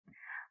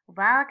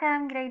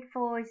Welcome, grade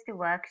 4s, to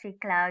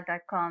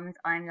WorksheetCloud.com's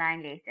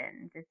online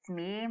lessons. It's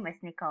me, Miss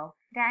Nicole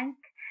Frank,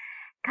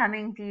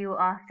 coming to you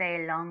after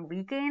a long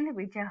weekend,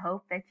 which I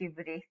hope that you've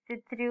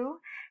rested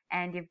through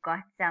and you've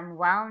got some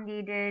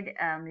well-needed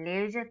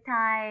leisure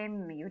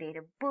time. You read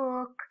a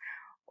book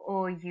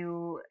or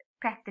you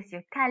practice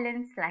your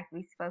talents like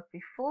we spoke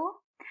before.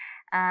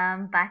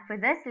 But for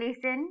this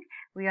lesson,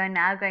 we are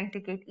now going to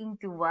get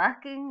into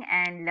working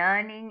and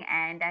learning,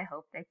 and I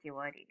hope that you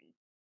are ready.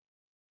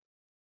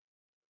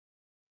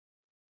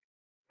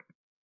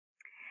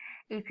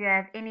 If you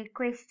have any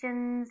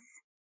questions,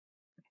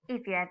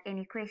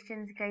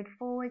 grade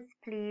 4s,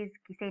 please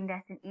send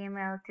us an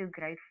email to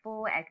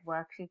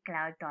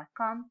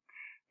grade4@worksheetcloud.com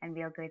and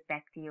we'll get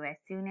back to you as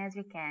soon as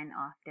we can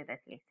after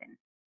this lesson.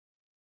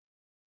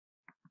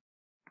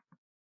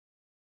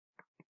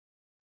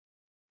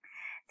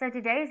 So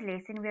today's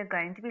lesson, we're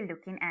going to be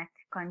looking at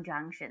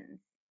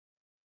conjunctions.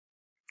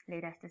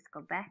 Let us just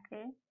go back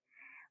there.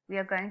 We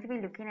are going to be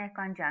looking at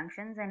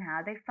conjunctions and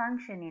how they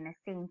function in a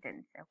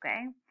sentence,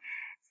 okay?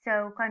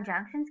 So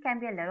conjunctions can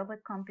be a little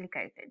bit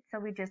complicated. So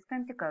we're just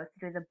going to go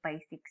through the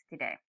basics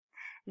today.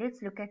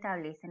 Let's look at our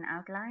lesson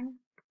outline.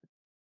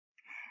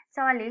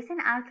 So our lesson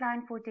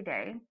outline for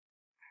today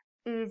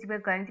is we're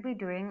going to be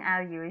doing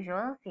our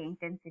usual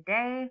sentence a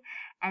day,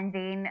 and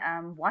then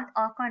what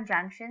are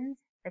conjunctions,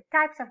 the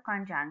types of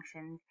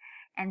conjunctions,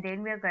 and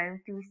then we're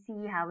going to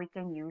see how we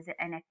can use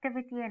an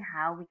activity and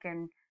how we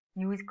can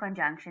use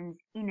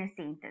conjunctions in a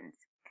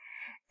sentence.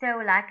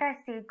 So like I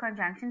said,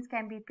 conjunctions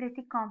can be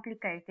pretty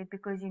complicated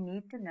because you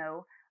need to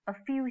know a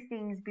few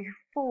things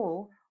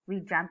before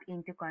we jump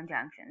into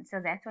conjunctions. So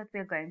that's what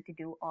we're going to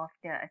do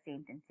after a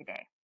sentence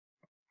today.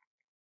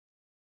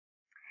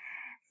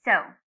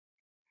 So,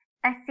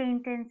 a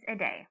sentence a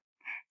day.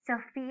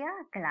 Sophia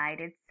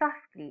glided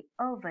softly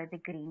over the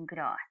green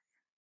grass.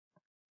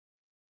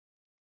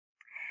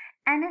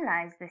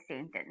 Analyze the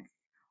sentence.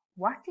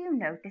 What do you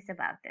notice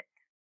about it?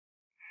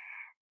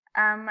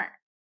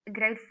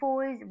 Grade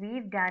 4s,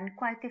 we've done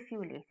quite a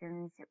few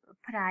lessons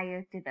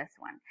prior to this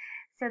one.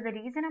 So the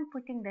reason I'm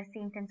putting this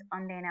sentence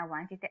on there and I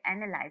want you to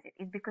analyze it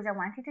is because I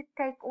want you to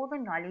take all the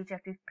knowledge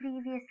that we've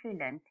previously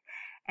learned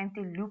and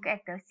to look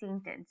at the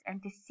sentence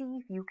and to see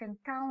if you can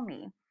tell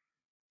me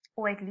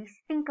or at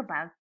least think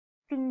about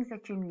things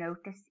that you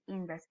notice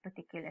in this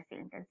particular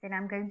sentence. And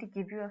I'm going to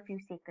give you a few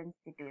seconds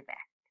to do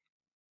that.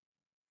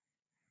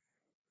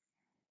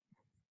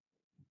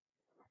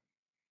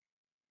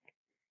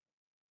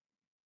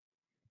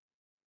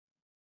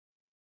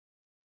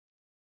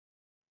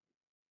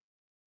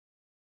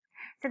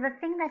 So the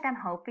thing that I'm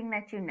hoping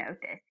that you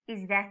notice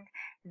is that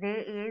there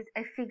is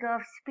a figure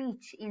of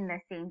speech in the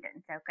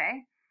sentence,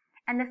 okay?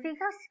 And the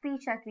figure of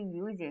speech that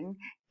we're using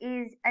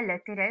is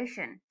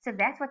alliteration. So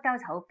that's what I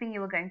was hoping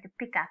you were going to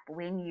pick up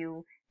when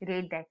you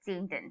read that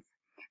sentence.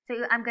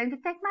 So I'm going to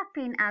take my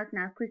pen out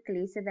now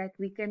quickly so that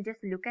we can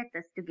just look at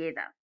this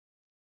together.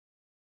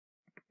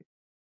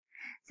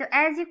 So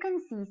as you can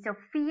see,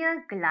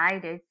 Sophia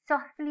glided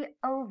softly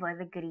over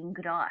the green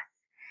grass.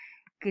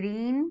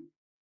 Green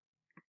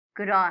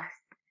grass.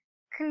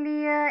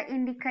 Clear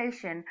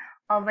indication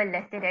of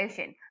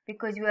alliteration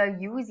because we are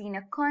using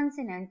a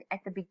consonant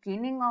at the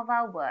beginning of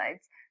our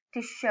words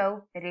to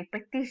show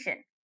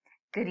repetition.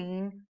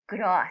 Green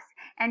grass.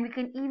 And we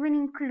can even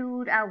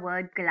include our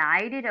word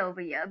glided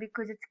over here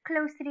because it's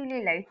closely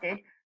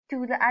related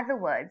to the other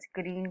words,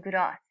 green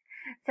grass.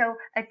 So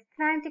it's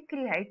trying to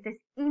create this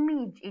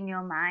image in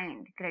your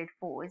mind, grade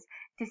 4s,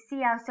 to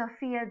see how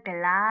Sophia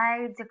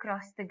glides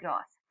across the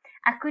grass.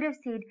 I could have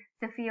said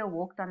Sophia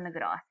walked on the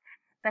grass,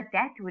 but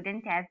that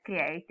wouldn't have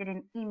created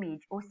an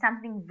image or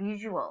something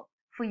visual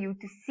for you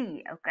to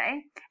see,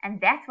 okay? And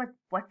that's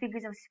what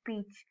figures of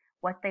speech,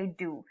 what they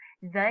do.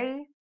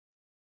 They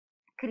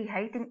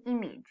create an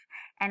image.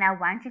 And I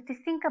want you to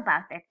think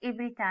about that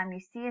every time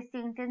you see a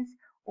sentence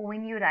or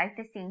when you write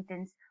a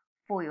sentence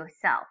for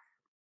yourself.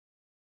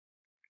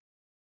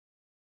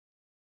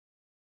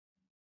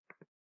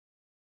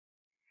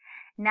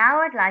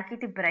 Now I'd like you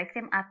to break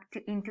them up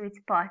into its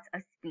parts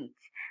of speech.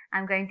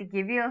 I'm going to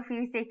give you a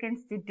few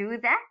seconds to do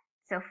that.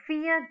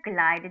 Sophia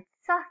glided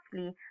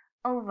softly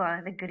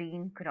over the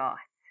green grass.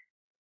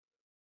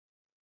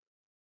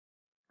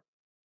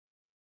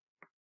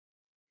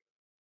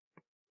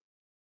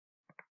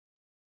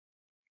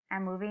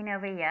 I'm moving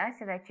over here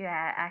so that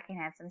I can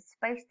have some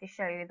space to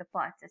show you the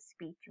parts of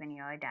speech when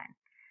you are done.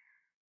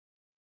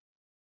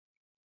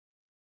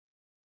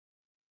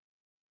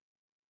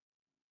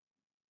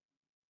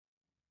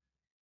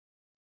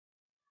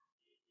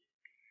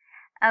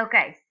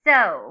 Okay,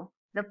 so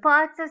the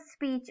parts of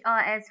speech are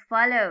as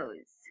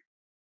follows.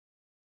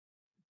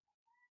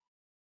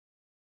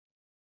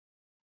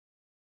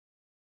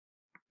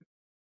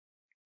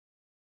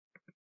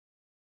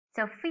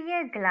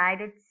 Sophia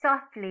glided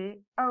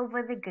softly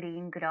over the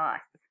green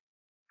grass.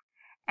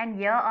 And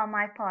here are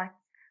my parts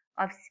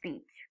of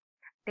speech.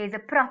 There's a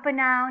proper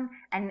noun,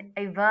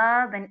 a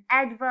verb, an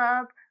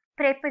adverb,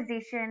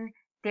 preposition,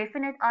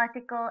 definite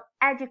article,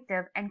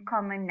 adjective, and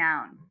common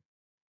noun.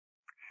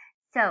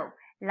 So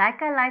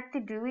like I like to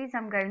do is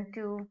I'm going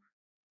to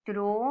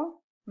draw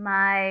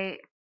my,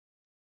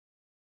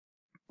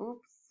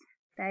 oops,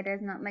 that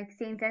does not make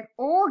sense at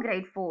all,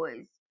 grade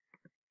 4s.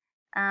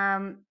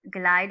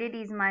 Glided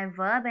is my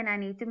verb, and I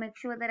need to make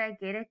sure that I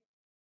get it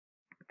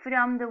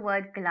from the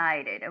word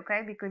glided,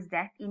 okay, because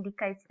that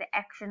indicates the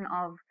action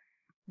of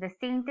the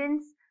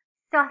sentence.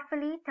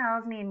 Softly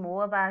tells me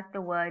more about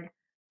the word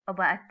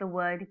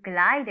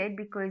glided,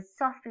 because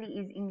softly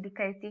is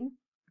indicating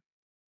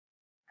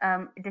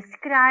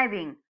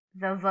describing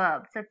the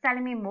verb. So it's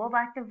telling me more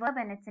about the verb,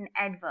 and it's an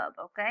adverb,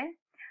 okay?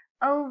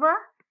 Over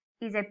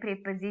is a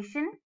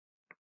preposition.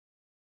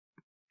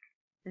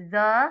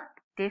 The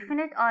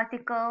definite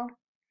article.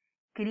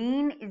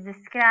 Green is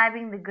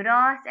describing the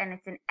grass, and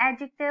it's an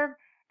adjective.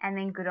 And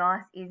then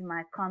grass is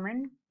my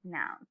common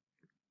noun.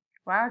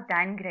 Well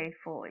done, grade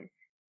 4s.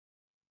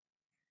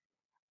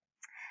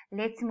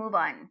 Let's move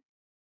on.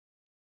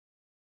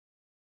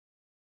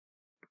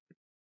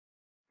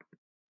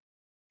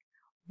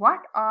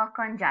 What are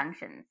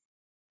conjunctions?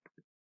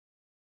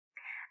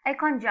 A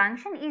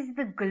conjunction is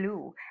the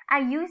glue. I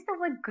use the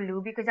word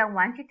glue because I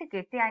want you to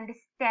get the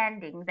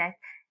understanding that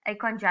a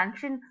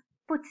conjunction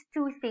puts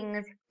two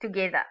things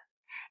together.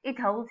 It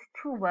holds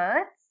two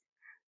words,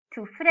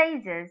 two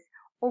phrases,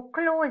 or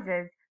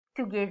clauses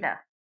together,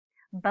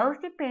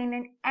 both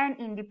dependent and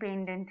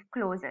independent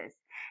clauses.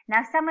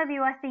 Now, some of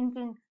you are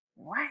thinking,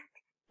 what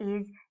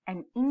is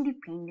an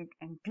independent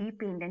and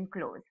dependent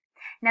clause?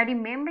 Now,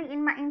 remember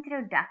in my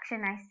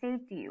introduction, I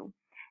said to you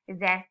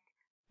that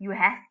you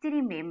have to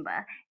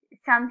remember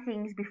some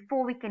things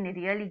before we can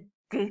really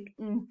get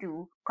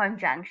into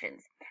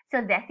conjunctions.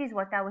 So that is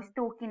what I was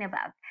talking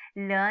about,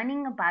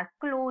 learning about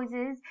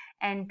clauses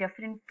and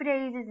different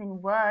phrases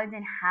and words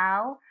and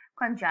how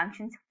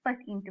conjunctions fit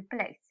into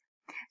place.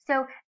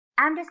 So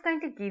I'm just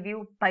going to give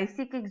you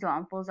basic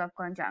examples of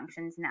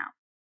conjunctions now.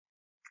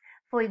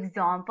 For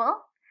example,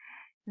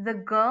 the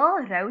girl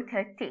wrote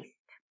her test.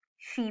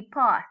 She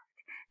passed.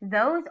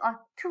 Those are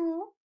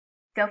two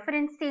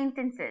different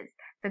sentences.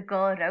 The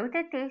girl wrote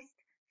a test.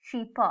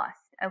 She passed.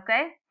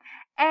 Okay?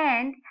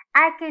 And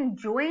I can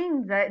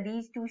join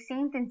these two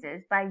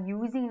sentences by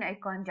using a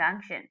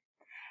conjunction.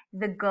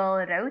 The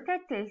girl wrote a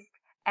test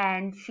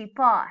and she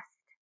passed.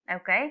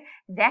 Okay?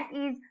 That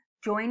is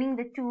joining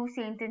the two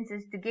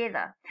sentences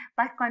together.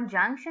 But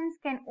conjunctions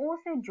can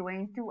also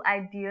join two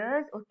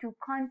ideas or two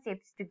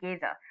concepts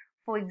together.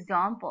 For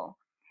example,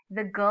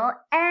 the girl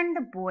and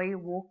the boy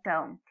walked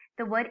home.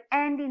 The word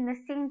and in the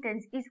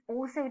sentence is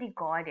also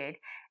regarded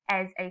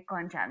as a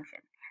conjunction.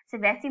 So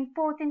that's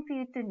important for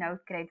you to note,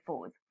 grade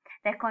 4s,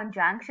 that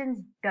conjunctions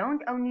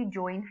don't only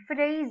join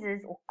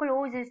phrases or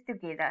clauses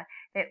together,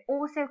 they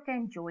also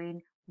can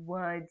join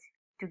words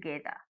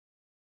together.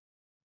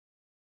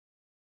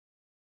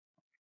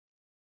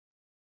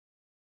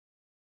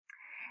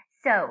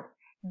 So,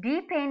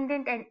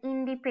 dependent and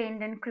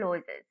independent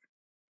clauses.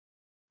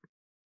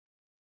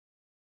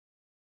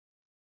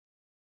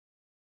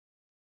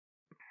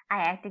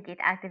 I had to get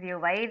out of your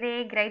way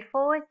there, grade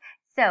 4s.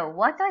 So,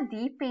 what are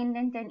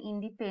dependent and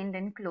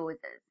independent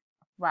clauses?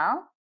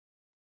 Well,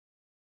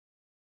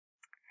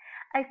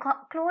 a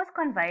clause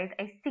conveys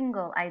a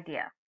single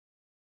idea.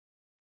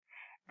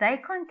 They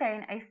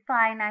contain a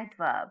finite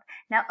verb.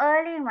 Now,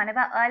 early in one of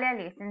our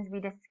earlier lessons, we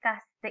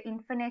discussed the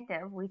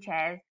infinitive, which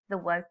has the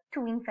word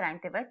to in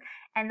front of it,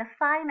 and the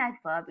finite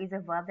verb is a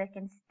verb that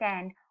can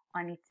stand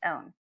on its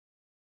own.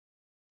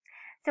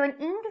 So an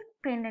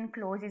independent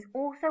clause is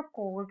also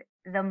called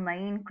the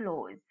main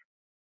clause,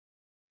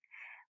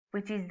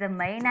 which is the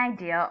main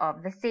idea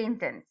of the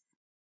sentence.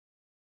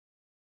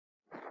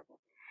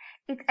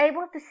 It's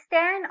able to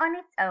stand on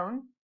its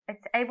own.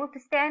 It's able to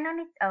stand on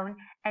its own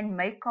and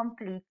make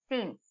complete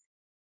sense.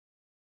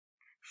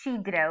 She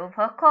drove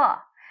her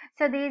car.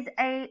 So there's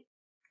a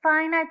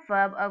finite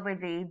verb over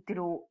there,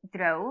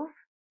 drove.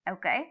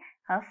 Okay,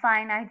 her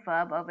finite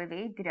verb over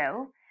there,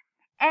 drove.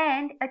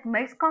 And it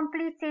makes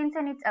complete sense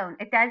on its own.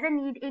 It doesn't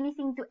need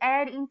anything to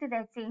add into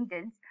that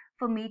sentence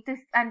for me to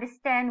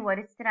understand what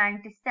it's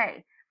trying to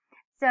say.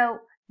 So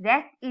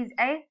that is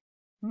a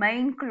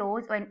main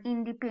clause or an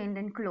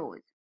independent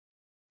clause.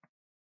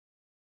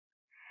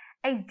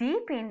 A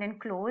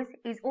dependent clause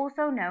is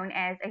also known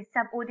as a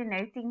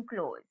subordinating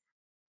clause.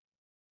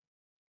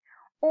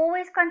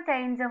 Always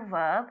contains a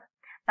verb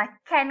but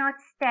cannot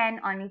stand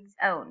on its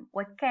own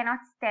or cannot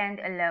stand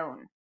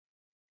alone.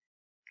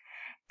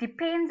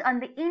 Depends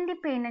on the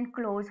independent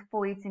clause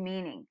for its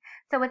meaning.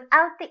 So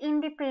without the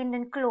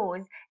independent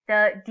clause,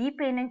 the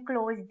dependent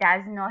clause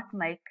does not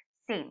make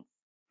sense.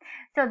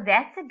 So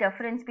that's the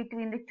difference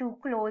between the two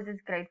clauses,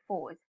 grade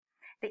 4s.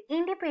 The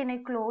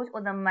independent clause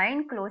or the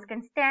main clause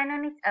can stand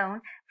on its own.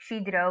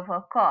 She drove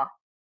her car.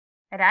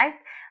 Right?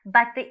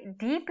 But the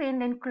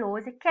dependent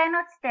clause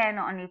cannot stand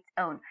on its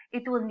own.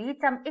 It will need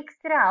some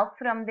extra help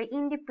from the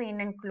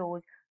independent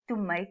clause to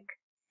make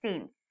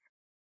sense.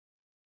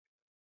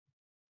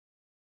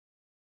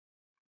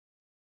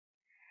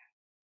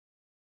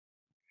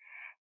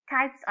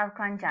 Types of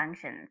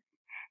conjunctions.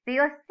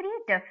 There are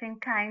three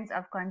different kinds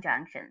of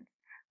conjunctions: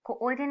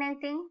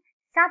 coordinating,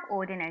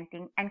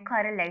 subordinating, and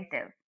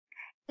correlative,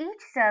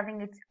 each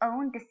serving its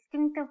own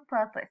distinctive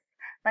purpose,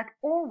 but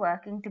all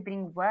working to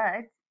bring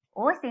words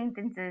or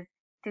sentences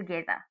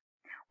together.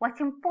 What's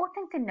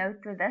important to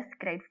note with this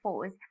grade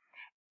 4s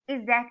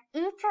is that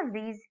each of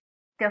these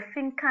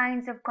different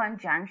kinds of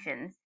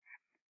conjunctions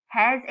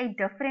has a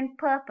different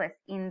purpose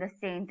in the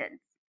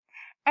sentence.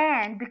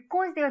 And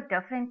because there are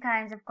different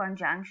kinds of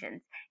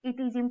conjunctions, it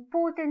is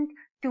important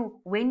to,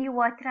 when you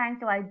are trying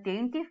to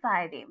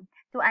identify them,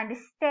 to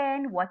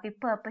understand what the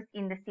purpose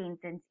in the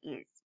sentence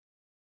is.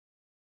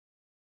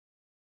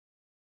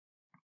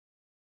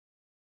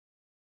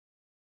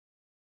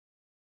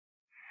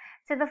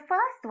 So the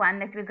first one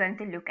that we're going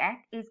to look at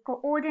is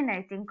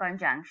coordinating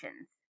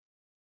conjunctions.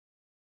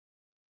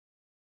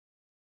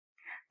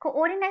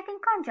 Coordinating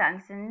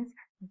conjunctions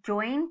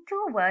join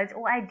two words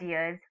or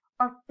ideas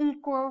of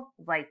equal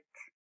weight.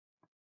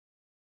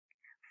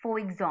 For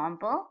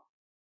example,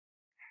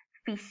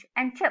 fish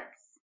and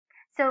chips.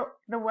 So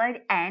the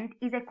word and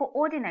is a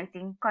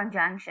coordinating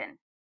conjunction.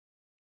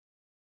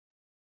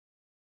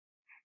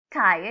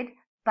 Tired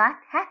but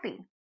happy.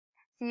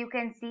 So you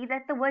can see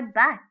that the word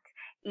but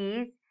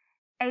is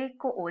a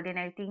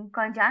coordinating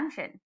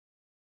conjunction.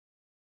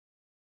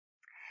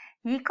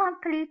 He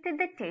completed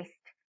the test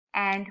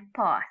and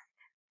passed.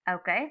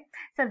 Okay,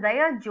 so they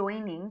are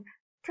joining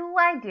two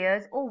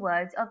ideas or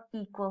words of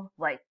equal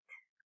weight.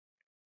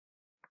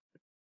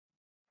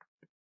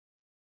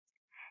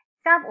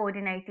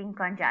 Subordinating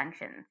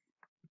conjunctions.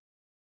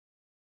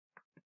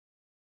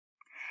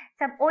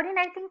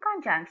 Subordinating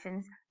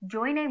conjunctions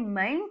join a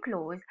main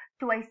clause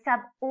to a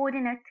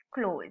subordinate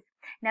clause.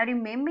 Now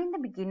remember, in the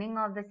beginning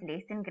of this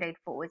lesson, grade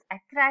 4s, I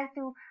tried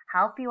to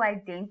help you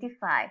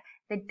identify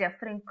the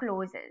different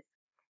clauses,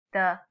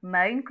 the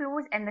main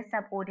clause and the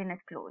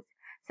subordinate clause.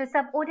 So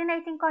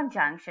subordinating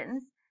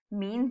conjunctions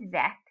means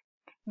that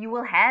you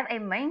will have a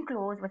main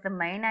clause with a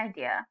main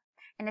idea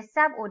and a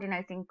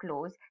subordinating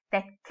clause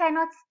that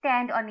cannot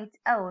stand on its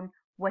own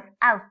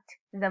without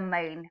the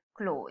main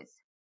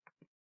clause.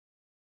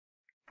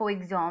 For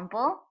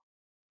example,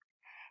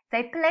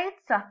 they played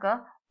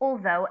soccer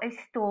although a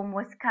storm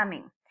was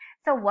coming.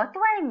 So what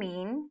do I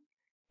mean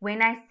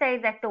when I say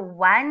that the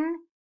one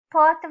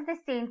part of the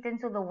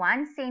sentence or the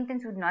one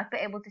sentence would not be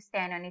able to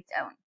stand on its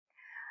own?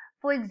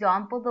 For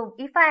example,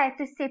 if I had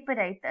to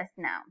separate this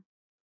now,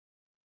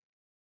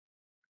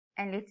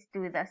 and let's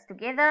do this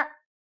together.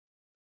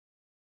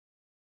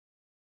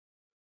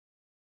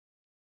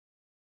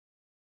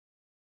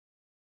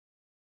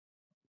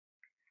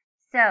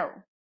 So,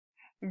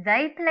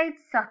 they played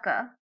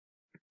soccer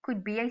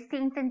could be a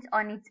sentence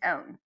on its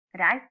own,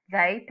 right?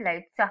 They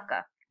played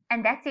soccer.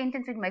 And that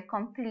sentence would make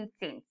complete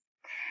sense.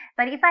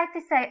 But if I had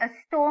to say a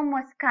storm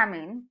was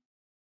coming,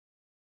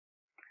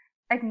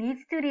 it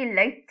needs to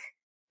relate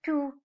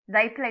to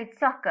they played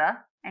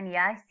soccer. And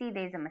yeah, I see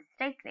there's a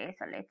mistake there,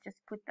 so let's just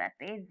put that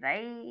there.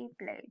 They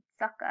played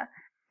soccer.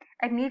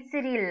 It needs to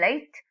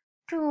relate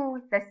to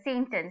the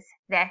sentence,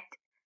 that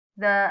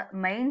the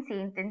main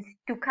sentence,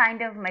 to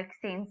kind of make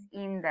sense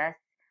in this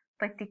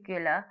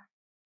particular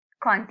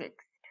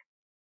context.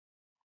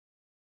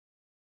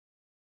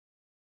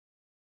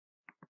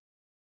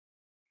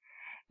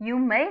 You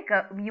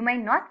may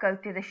not go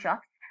to the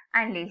shops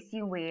unless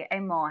you wear a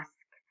mask.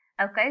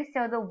 Okay,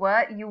 so the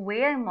word you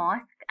wear a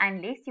mask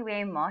unless you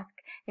wear a mask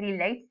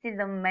relates to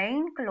the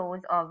main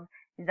clause of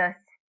this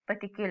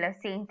particular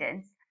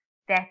sentence,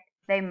 that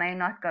they may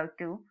not go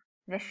to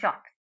the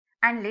shops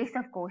unless,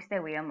 of course, they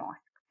wear a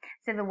mask.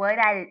 So the word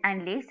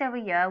unless over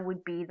here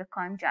would be the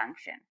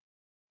conjunction.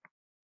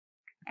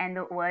 And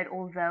the word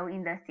although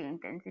in the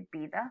sentence would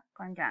be the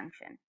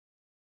conjunction.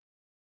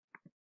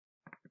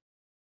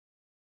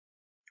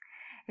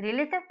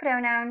 Relative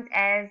pronouns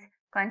as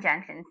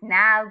conjunctions.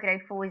 Now,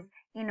 grade 4s,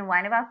 in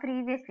one of our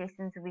previous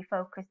lessons, we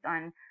focused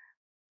on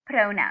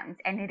pronouns,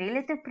 and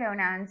relative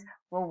pronouns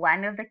were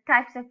one of the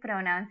types of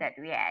pronouns that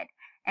we had.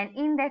 And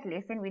in that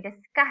lesson, we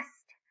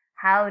discussed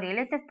how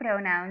relative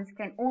pronouns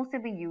can also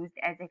be used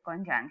as a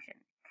conjunction.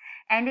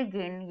 And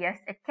again, yes,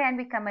 it can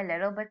become a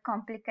little bit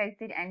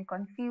complicated and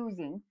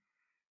confusing,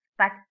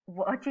 but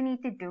what you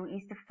need to do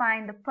is to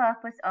find the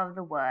purpose of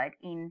the word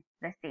in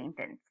the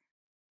sentence.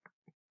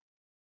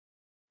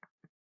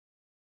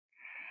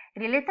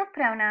 Relative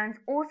pronouns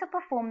also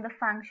perform the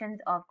functions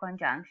of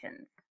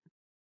conjunctions.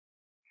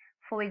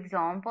 For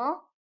example,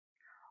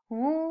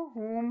 who,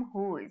 whom,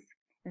 whose.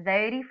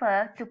 They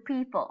refer to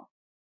people.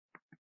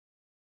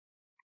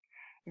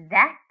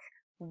 That,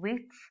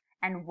 which,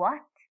 and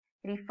what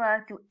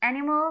refer to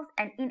animals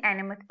and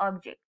inanimate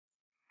objects.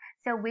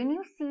 So when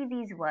you see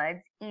these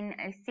words in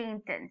a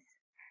sentence,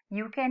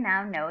 you can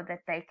now know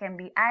that they can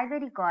be either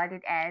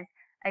regarded as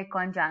a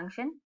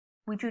conjunction,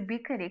 which would be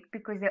correct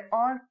because they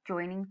are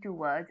joining two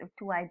words or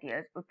two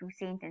ideas or two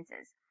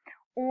sentences,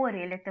 or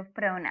relative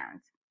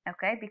pronouns,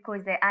 okay,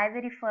 because they're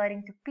either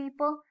referring to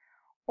people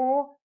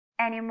or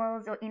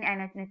animals or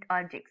inanimate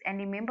objects. And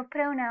remember,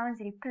 pronouns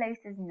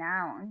replaces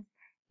nouns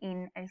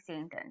in a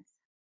sentence.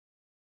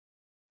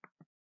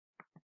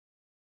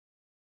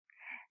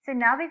 So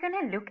now we're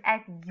going to look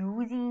at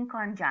using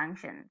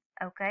conjunctions,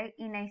 okay,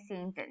 in a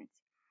sentence.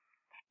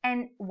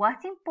 And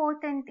what's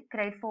important,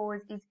 grade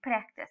 4s, is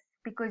practice,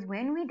 because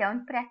when we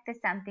don't practice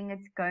something,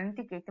 it's going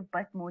to get a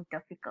bit more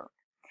difficult.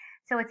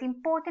 So it's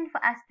important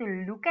for us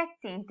to look at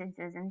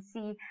sentences and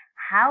see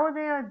how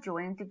they are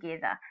joined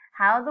together,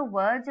 how the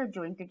words are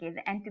joined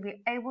together, and to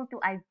be able to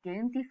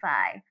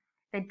identify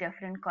the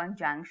different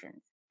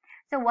conjunctions.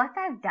 So what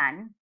I've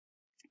done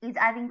is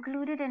I've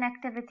included an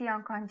activity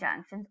on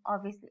conjunctions,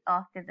 obviously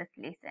after this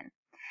lesson.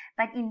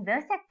 But in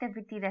this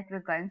activity that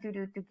we're going to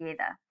do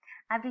together,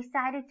 I've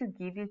decided to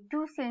give you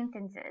two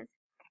sentences,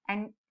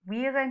 and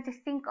we are going to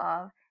think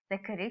of the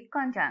correct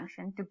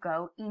conjunction to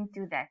go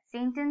into that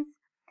sentence,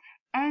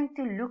 and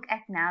to look at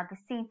now the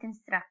sentence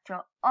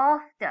structure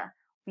after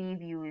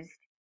we've used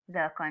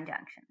the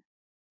conjunction.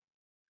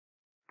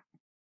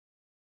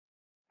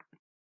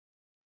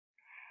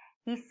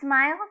 He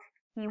smiled,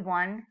 he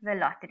won the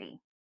lottery.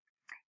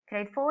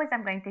 Grade 4 is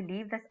I'm going to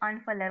leave this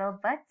on for a little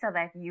bit so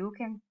that you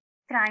can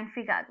try and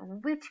figure out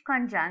which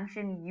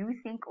conjunction you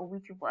think, or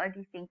which word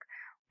you think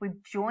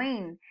would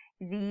join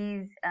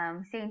these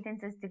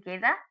sentences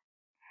together,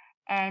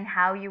 and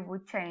how you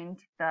would change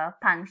the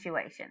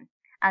punctuation.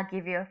 I'll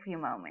give you a few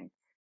moments.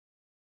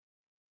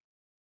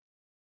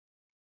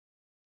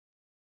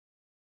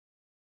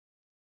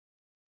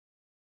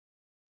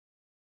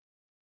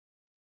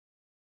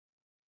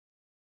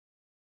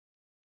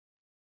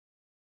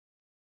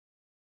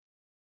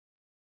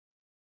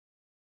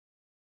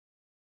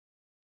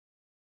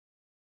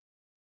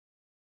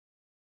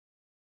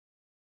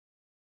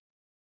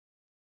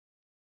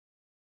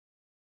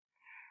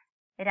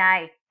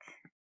 Right.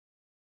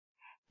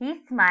 He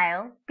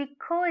smiled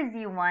because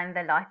he won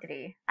the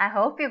lottery. I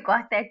hope you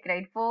got that,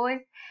 grade 4s.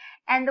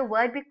 And the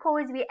word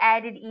because we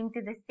added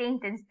into the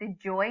sentence to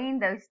join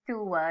those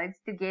two words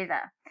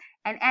together.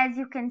 And as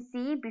you can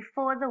see,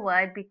 before the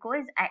word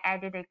because, I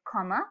added a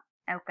comma.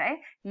 Okay,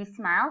 he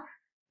smiled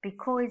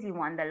because he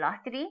won the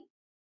lottery.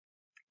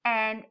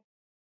 And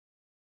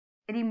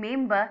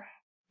remember,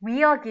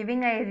 we are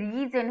giving a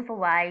reason for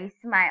why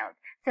he smiled.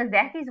 So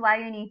that is why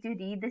you need to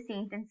read the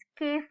sentence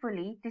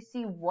carefully to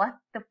see what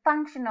the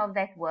function of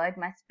that word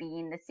must be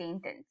in the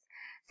sentence.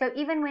 So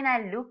even when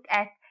I looked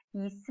at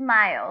he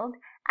smiled,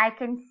 I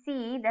can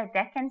see that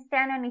that can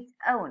stand on its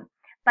own.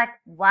 But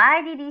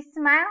why did he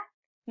smile?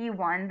 He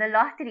won the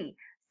lottery.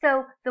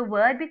 So the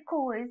word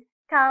because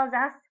tells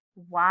us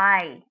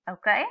why,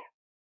 okay?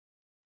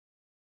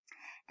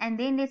 And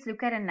then let's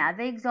look at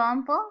another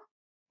example.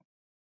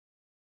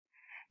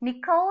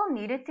 Nicole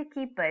needed to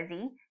keep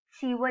busy.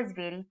 She was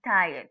very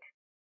tired.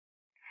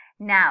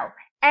 Now,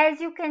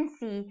 as you can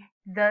see,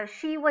 the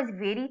she was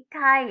very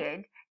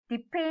tired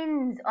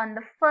depends on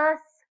the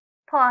first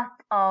part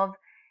of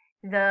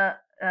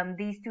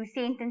these two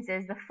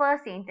sentences. The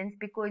first sentence,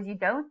 because you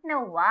don't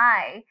know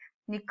why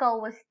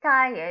Nicole was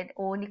tired,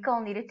 or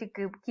Nicole needed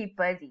to keep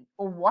busy,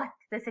 or what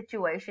the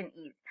situation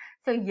is.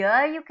 So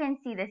here you can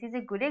see this is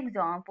a good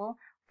example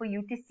for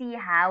you to see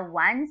how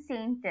one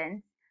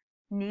sentence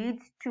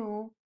needs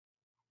to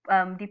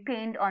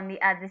depend on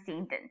the other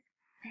sentence.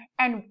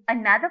 And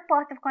another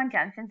part of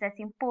conjunctions that's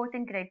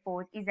important, grade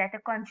 4, is that a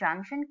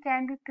conjunction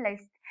can be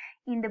placed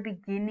in the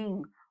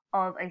beginning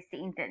of a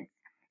sentence.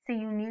 So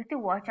you need to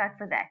watch out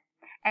for that.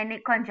 And the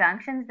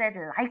conjunctions that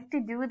like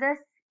to do this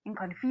and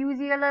confuse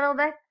you a little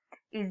bit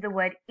is the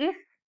word if,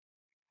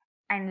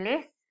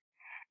 unless,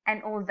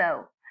 and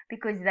although,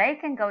 because they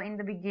can go in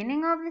the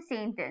beginning of the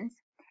sentence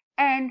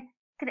and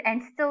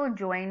still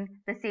join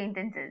the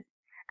sentences.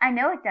 I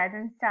know it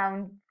doesn't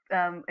sound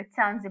it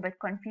sounds a bit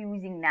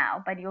confusing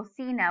now, but you'll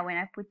see now when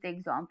I put the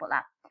example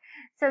up.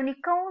 So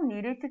Nicole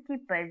needed to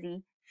keep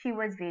busy. She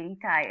was very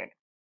tired.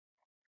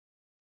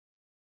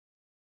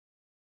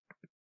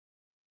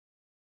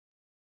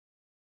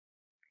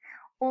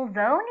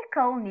 Although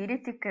Nicole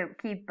needed to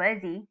keep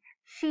busy,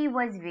 she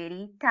was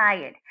very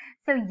tired.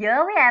 So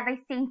here we have a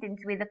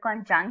sentence where the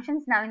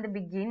conjunctions now in the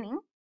beginning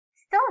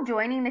still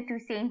joining the two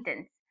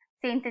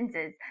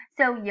sentences.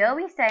 So here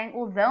we're saying,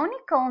 although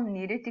Nicole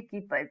needed to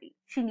keep busy,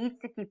 she needs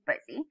to keep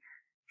busy,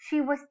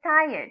 she was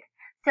tired.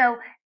 So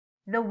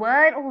the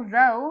word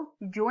although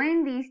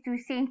join these two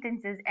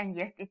sentences, and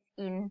yet it's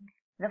in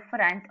the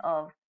front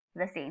of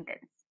the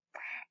sentence.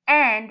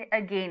 And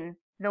again,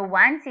 the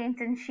one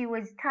sentence, she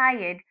was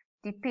tired,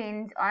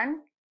 depends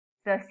on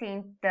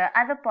the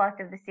other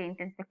part of the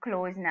sentence, the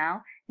clause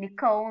now.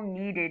 Nicole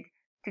needed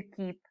to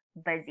keep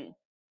busy.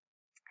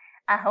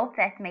 I hope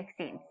that makes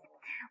sense.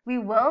 We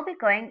will be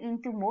going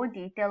into more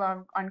detail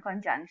on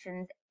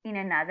conjunctions in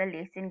another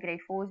lesson, grade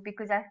 4s,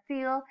 because I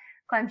feel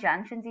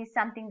conjunctions is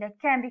something that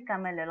can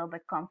become a little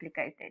bit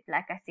complicated,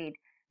 like I said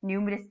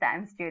numerous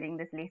times during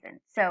this lesson.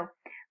 So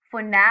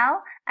for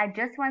now, I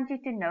just want you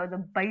to know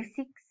the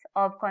basics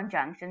of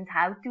conjunctions,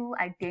 how to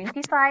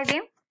identify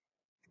them,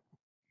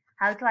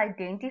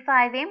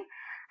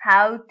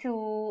 how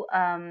to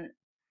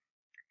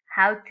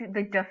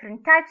the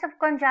different types of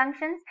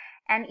conjunctions,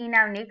 and in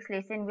our next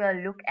lesson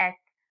we'll look at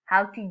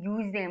how to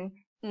use them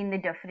in the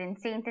different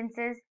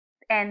sentences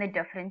and the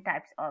different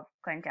types of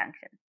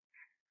conjunctions.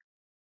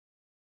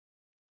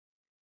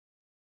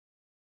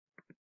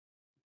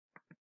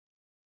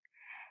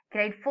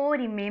 Grade 4,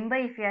 remember,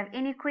 if you have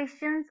any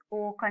questions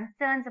or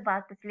concerns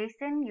about this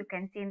lesson, you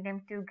can send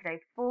them to grade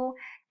 4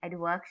 at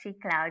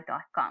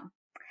WorksheetCloud.com.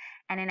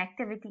 And an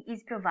activity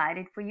is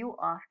provided for you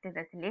after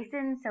this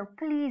lesson, so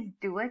please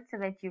do it so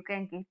that you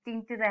can get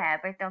into the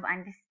habit of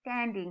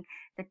understanding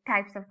the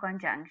types of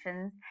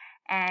conjunctions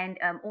and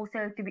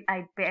also to be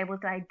able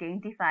to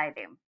identify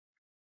them.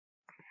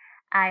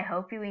 I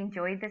hope you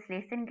enjoyed this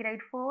lesson,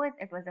 grade 4.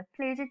 It was a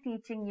pleasure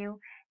teaching you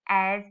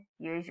as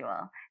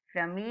usual.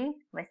 From me,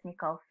 Miss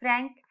Nicole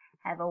Frank,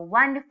 have a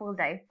wonderful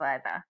day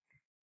further.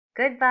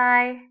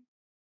 Goodbye.